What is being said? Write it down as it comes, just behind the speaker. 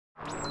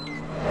A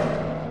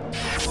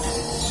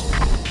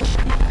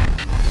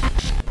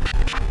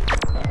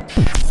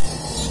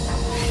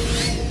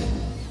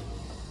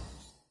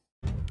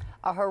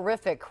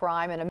horrific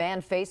crime and a man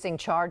facing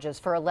charges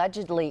for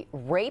allegedly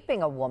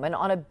raping a woman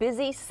on a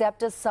busy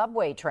SEPTA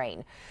subway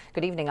train.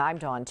 Good evening, I'm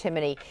Dawn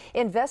Timoney.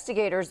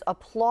 Investigators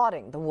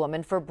applauding the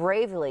woman for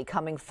bravely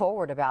coming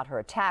forward about her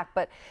attack,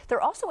 but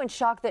they're also in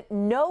shock that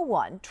no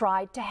one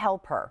tried to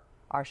help her.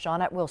 Our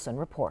Shawnette Wilson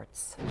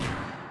reports.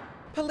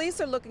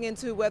 Police are looking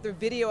into whether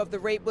video of the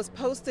rape was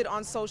posted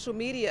on social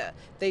media.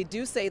 They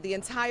do say the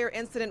entire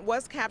incident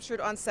was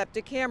captured on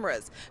SEPTA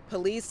cameras.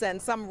 Police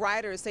and some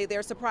riders say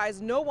they're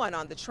surprised no one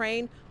on the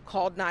train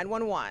called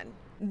 911.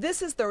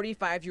 This is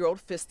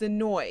 35-year-old Fiston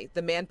Noy,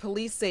 the man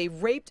police say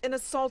raped and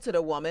assaulted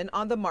a woman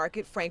on the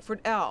Market Frankfurt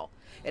L.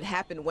 It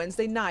happened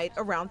Wednesday night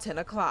around 10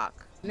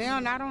 o'clock. Now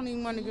I don't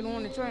even want to get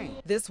on the train.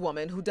 This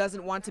woman, who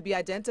doesn't want to be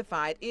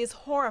identified, is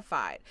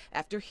horrified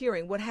after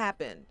hearing what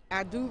happened.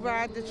 I do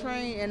ride the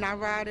train and I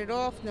ride it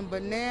often,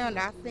 but now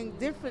I think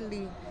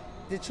differently.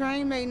 The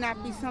train may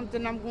not be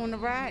something I'm going to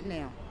ride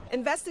now.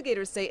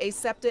 Investigators say a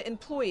SEPTA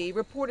employee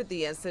reported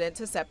the incident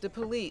to SEPTA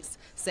police,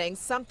 saying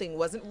something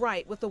wasn't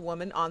right with the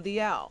woman on the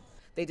L.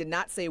 They did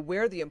not say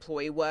where the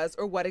employee was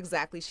or what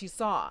exactly she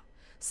saw.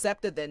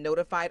 SEPTA then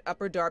notified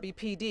Upper Darby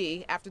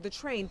PD after the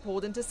train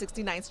pulled into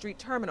 69th Street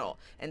Terminal,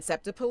 and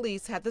SEPTA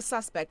police had the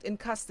suspect in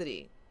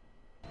custody.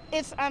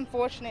 It's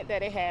unfortunate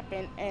that it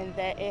happened and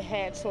that it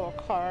had to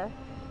occur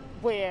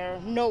where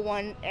no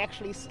one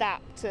actually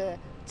stopped to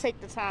take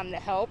the time to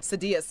help.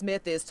 Sadia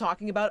Smith is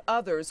talking about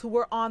others who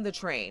were on the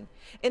train.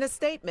 In a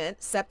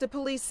statement, SEPTA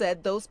police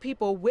said those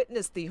people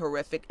witnessed the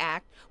horrific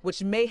act,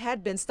 which may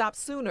have been stopped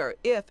sooner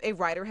if a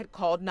rider had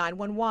called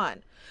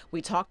 911.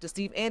 We talked to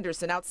Steve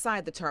Anderson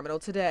outside the terminal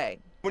today.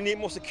 We need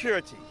more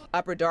security.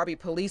 Upper Darby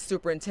Police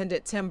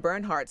Superintendent Tim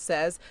Bernhardt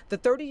says the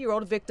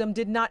 30-year-old victim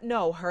did not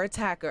know her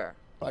attacker.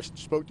 I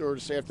spoke to her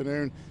this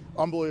afternoon.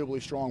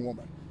 Unbelievably strong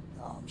woman.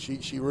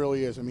 She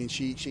really is. I mean,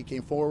 she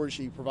came forward.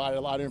 She provided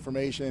a lot of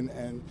information,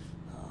 and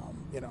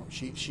you know,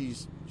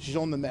 she's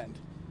on the mend.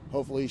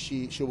 Hopefully,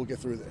 she will get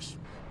through this.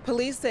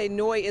 Police say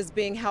Noy is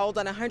being held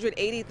on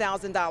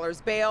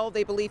 $180,000 bail.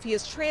 They believe he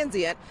is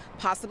transient,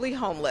 possibly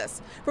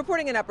homeless.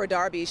 Reporting in Upper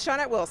Darby,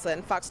 Shawnette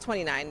Wilson, Fox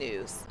 29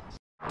 News.